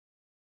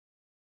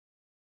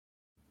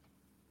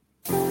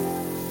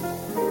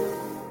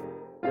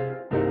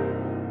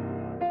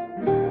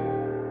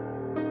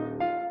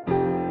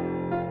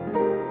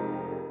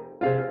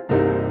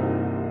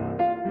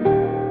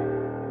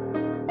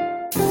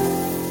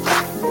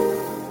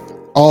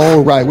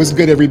All right, what's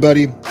good,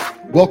 everybody?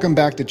 Welcome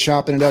back to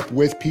Chopping It Up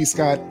with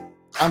PScott.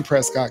 I'm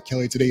PScott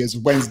Kelly. Today is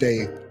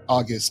Wednesday,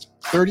 August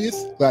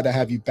 30th. Glad to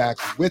have you back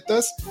with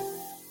us.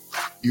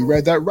 You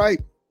read that right.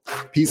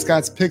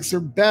 PScott's picks are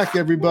back,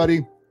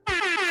 everybody.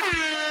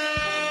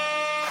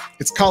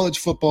 It's college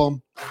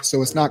football,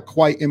 so it's not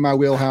quite in my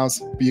wheelhouse,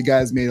 but you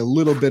guys made a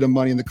little bit of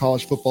money in the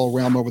college football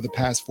realm over the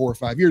past 4 or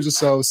 5 years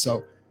or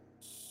so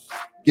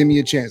give me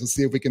a chance. Let's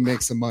see if we can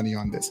make some money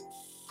on this.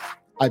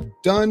 I've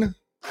done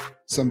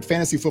some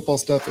fantasy football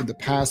stuff in the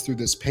past through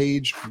this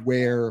page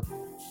where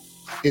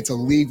it's a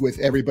league with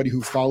everybody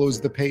who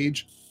follows the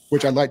page,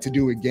 which I'd like to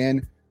do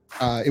again.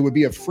 It would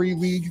be a free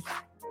league.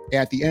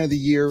 At the end of the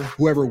year,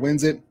 whoever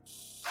wins it,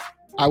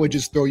 I would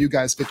just throw you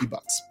guys $50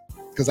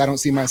 because I don't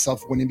see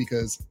myself winning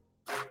because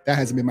that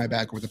hasn't been my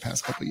bag over the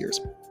past couple of years.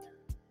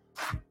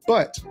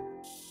 But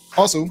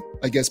also,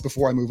 I guess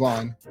before I move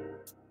on,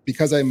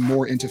 because I'm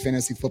more into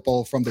fantasy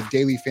football from the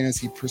daily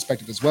fantasy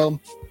perspective as well,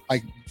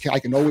 I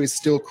can always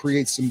still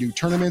create some new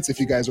tournaments if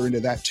you guys are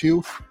into that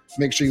too.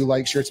 Make sure you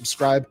like, share,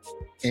 subscribe,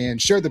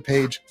 and share the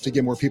page to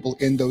get more people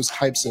in those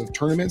types of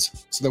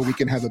tournaments so that we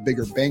can have a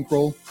bigger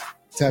bankroll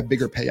to have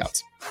bigger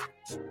payouts.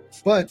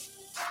 But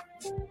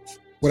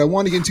what I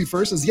want to get into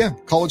first is,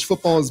 college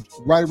football is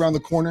right around the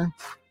corner.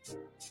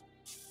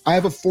 I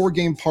have a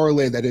 4-game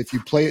parlay that if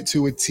you play it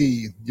to a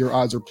T, your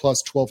odds are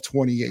plus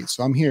 1228.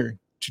 So I'm here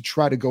to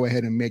try to go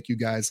ahead and make you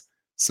guys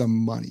some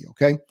money,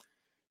 okay?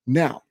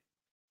 Now,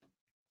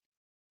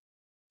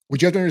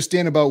 what you have to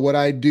understand about what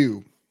I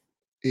do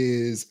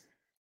is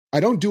I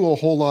don't do a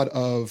whole lot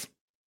of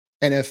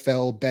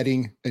NFL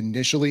betting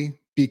initially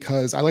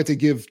because I like to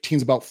give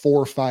teams about 4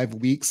 or 5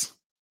 weeks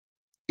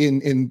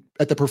in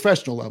at the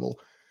professional level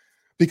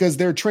because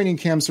their training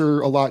camps are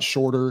a lot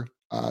shorter.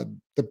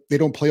 They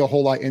don't play a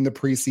whole lot in the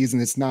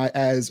preseason. It's not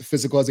as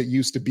physical as it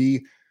used to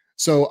be.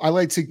 So I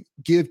like to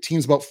give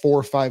teams about 4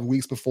 or 5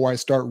 weeks before I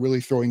start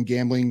really throwing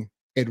gambling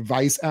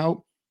advice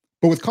out.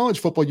 But with college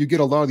football, you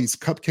get a lot of these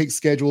cupcake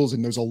schedules,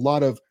 and there's a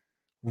lot of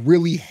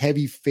really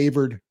heavy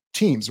favored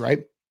teams,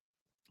 right?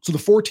 So the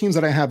 4 teams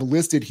that I have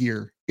listed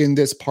here in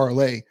this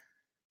parlay,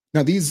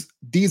 now these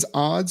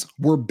odds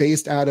were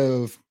based out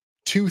of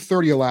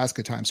 2:30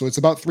 Alaska time. So it's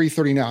about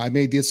 3:30 now. I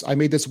made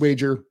this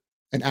wager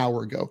an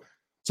hour ago.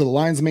 So the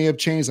lines may have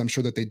changed. I'm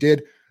sure that they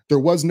did. There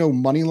was no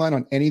money line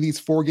on any of these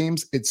 4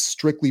 games. It's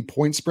strictly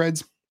point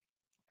spreads.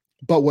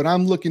 But what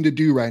I'm looking to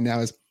do right now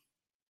is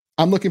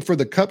I'm looking for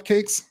the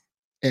cupcakes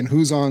and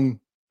who's on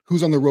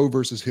the road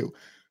versus who.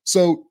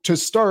 So to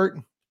start,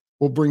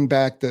 we'll bring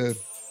back the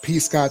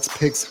PScott's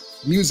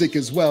Picks music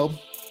as well.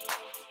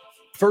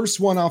 First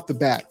one off the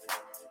bat,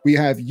 we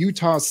have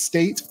Utah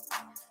State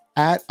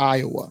at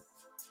Iowa.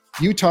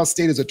 Utah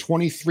State is a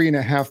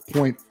 23.5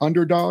 point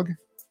underdog.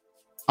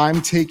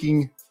 I'm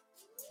taking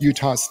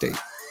Utah State.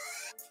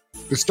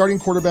 The starting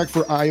quarterback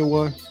for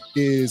Iowa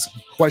is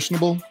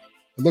questionable.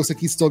 It looks like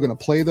he's still going to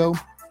play, though.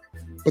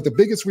 But the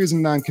biggest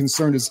reason I'm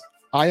concerned is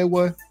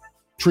Iowa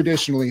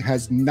traditionally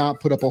has not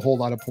put up a whole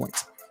lot of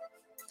points.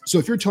 So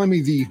if you're telling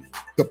me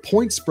the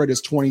point spread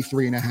is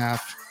 23.5,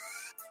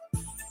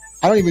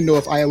 I don't even know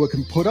if Iowa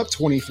can put up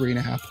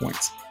 23.5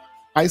 points.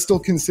 I still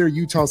consider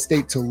Utah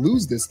State to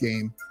lose this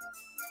game.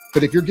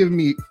 But if you're giving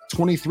me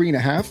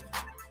 23.5,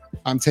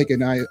 I'm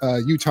taking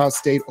Utah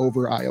State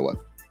over Iowa.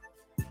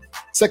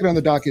 Second on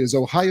the docket is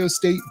Ohio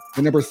State,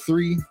 the number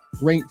 3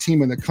 ranked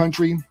team in the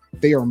country.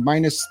 They are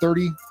minus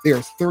 30. They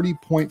are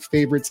 30-point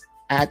favorites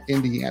at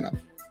Indiana.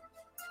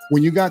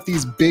 When you got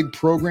these big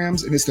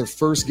programs and it's their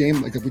first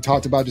game, like we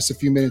talked about just a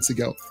few minutes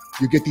ago,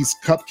 you get these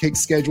cupcake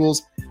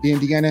schedules.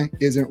 Indiana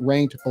isn't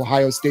ranked.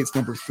 Ohio State's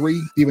number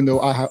 3, even though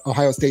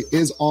Ohio State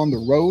is on the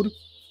road.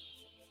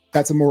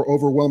 That's a more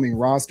overwhelming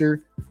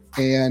roster.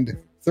 And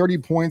 30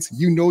 points,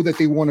 you know that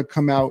they want to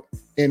come out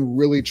and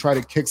really try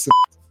to kick some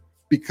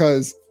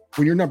because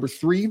when you're number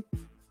 3,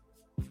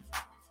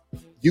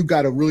 you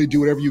got to really do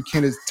whatever you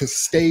can to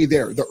stay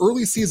there. The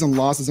early season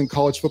losses in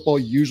college football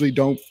usually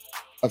don't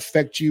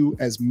affect you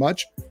as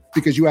much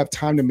because you have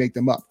time to make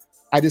them up.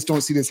 I just don't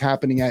see this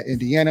happening at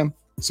Indiana.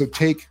 So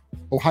take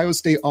Ohio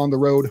State on the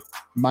road,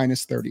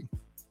 minus 30.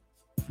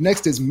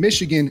 Next is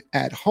Michigan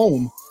at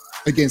home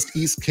against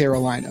East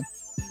Carolina.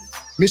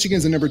 Michigan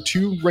is the number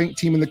 2 ranked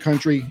team in the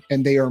country,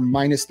 and they are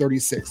minus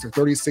 36. They're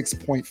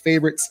 36-point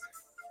favorites,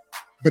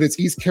 but it's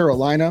East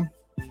Carolina.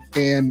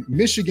 And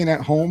Michigan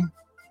at home,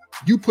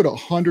 you put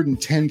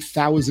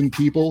 110,000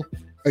 people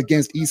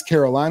against East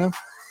Carolina.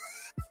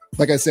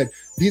 Like I said,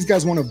 these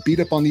guys want to beat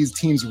up on these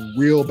teams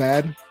real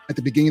bad at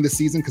the beginning of the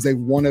season because they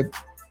want to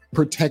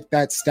protect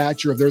that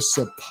stature of they're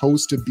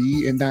supposed to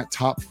be in that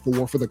top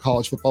 4 for the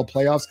college football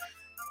playoffs.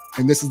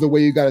 And this is the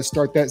way you got to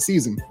start that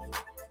season.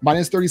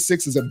 Minus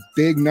 36 is a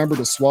big number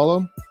to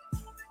swallow.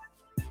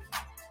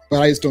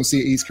 But I just don't see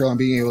East Carolina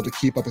being able to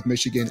keep up with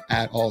Michigan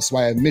at all. So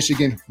I have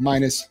Michigan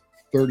minus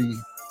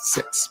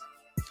 36.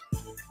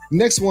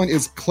 Next one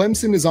is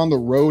Clemson is on the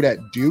road at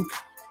Duke.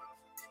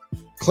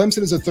 Clemson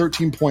is a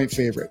 13-point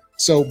favorite.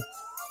 So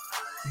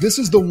This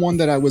is the one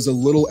that I was a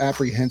little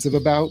apprehensive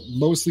about,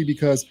 mostly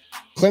because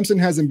Clemson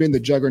hasn't been the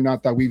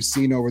juggernaut that we've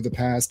seen over the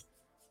past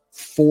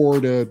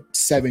 4 to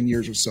 7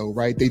 years or so,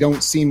 right? They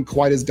don't seem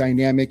quite as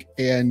dynamic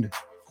and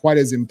quite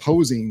as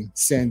imposing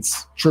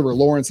since Trevor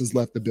Lawrence has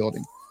left the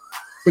building.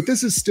 But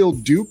this is still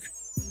Duke,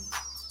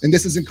 and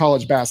this isn't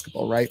college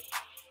basketball, right?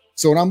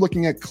 So when I'm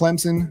looking at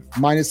Clemson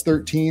minus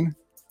 13,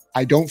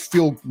 I don't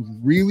feel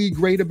really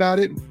great about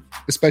it,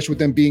 especially with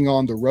them being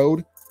on the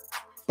road.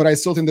 But I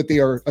still think that they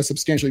are a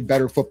substantially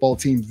better football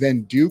team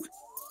than Duke.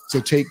 So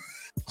take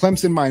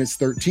Clemson minus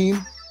 13.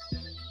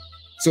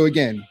 So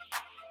again,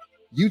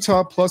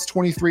 Utah plus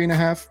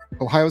 23.5,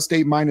 Ohio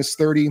State minus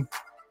 30,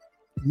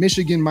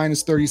 Michigan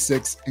minus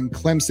 36, and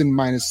Clemson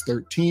minus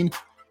 13.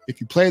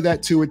 If you play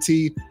that to a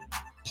T,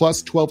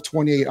 plus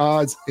 1228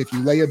 odds. If you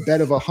lay a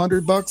bet of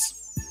 $100,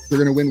 you're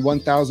going to win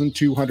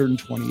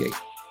 1,228.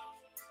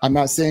 I'm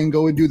not saying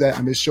go and do that.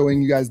 I'm just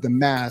showing you guys the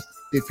math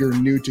if you're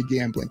new to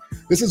gambling.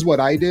 This is what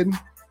I did.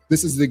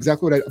 This is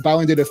exactly what if I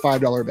only did a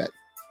 $5 bet.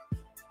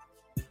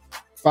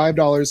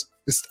 $5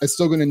 is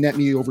still going to net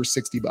me over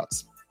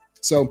 $60.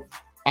 So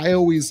I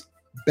always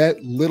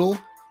bet little,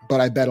 but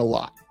I bet a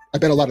lot. I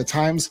bet a lot of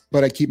times,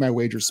 but I keep my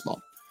wagers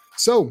small.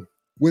 So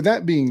with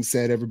that being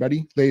said,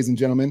 everybody, ladies and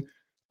gentlemen,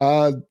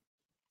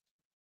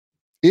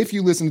 if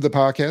you listen to the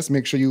podcast,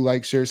 make sure you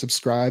like, share,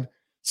 subscribe,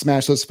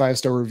 smash those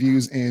 5-star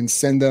reviews, and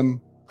send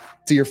them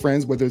to your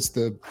friends, whether it's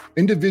the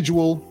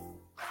individual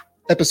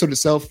episode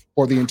itself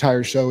or the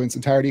entire show in its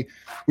entirety.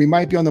 We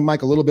might be on the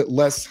mic a little bit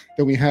less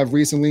than we have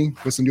recently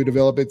with some new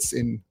developments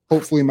and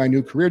hopefully my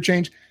new career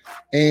change.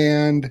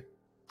 And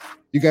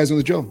you guys know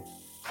the drill.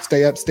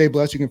 Stay up, stay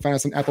blessed. You can find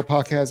us on Apple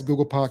Podcasts,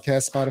 Google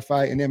Podcasts,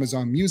 Spotify, and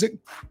Amazon Music.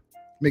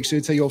 Make sure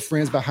to tell your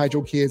friends about Hide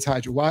Your Kids,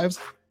 Hide Your Wives.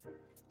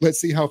 Let's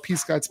see how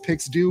PScott's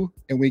picks do,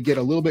 and we get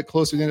a little bit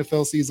closer to the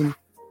NFL season.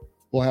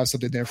 We'll have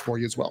something there for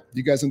you as well.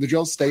 You guys know the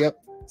drill. Stay up,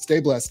 stay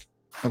blessed,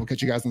 and we'll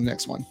catch you guys on the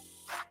next one.